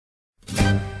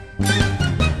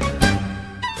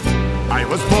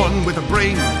one with a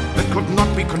brain that could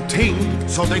not be contained.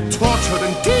 So they tortured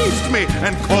and teased me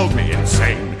and called me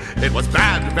insane. It was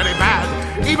bad, very bad.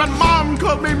 Even Mom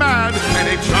called me mad.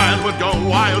 Any child would go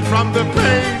wild from the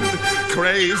pain.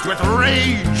 Crazed with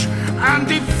rage and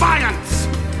defiance,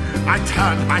 I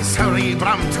turned my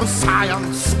cerebrum to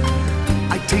science.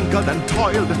 I tinkered and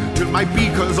toiled till my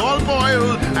beakers all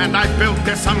boiled, and I built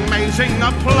this amazing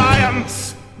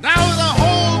appliance. Now the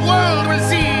whole world will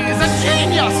see the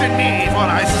genius in me, for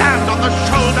I stand on the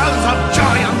shoulders of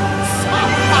giants.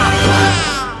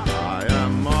 I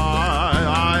am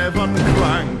Ivan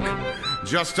Crank,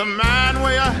 just a man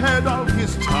way ahead of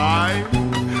his time.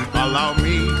 Allow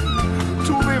me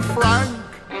to be frank,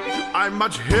 I'm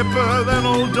much hipper than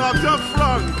old Dr.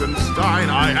 Frankenstein.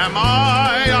 I am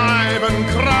Ivan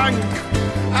Crank,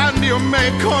 and you may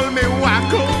call me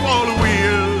wacko or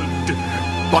weird,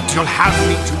 but you'll have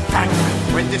me to thank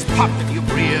when this pup that you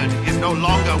reared is no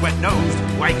longer wet-nosed,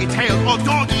 waggy-tailed, or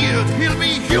dog-eared. He'll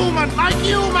be human like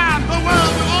you, man. The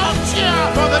world will all cheer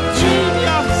for the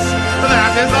genius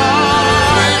that is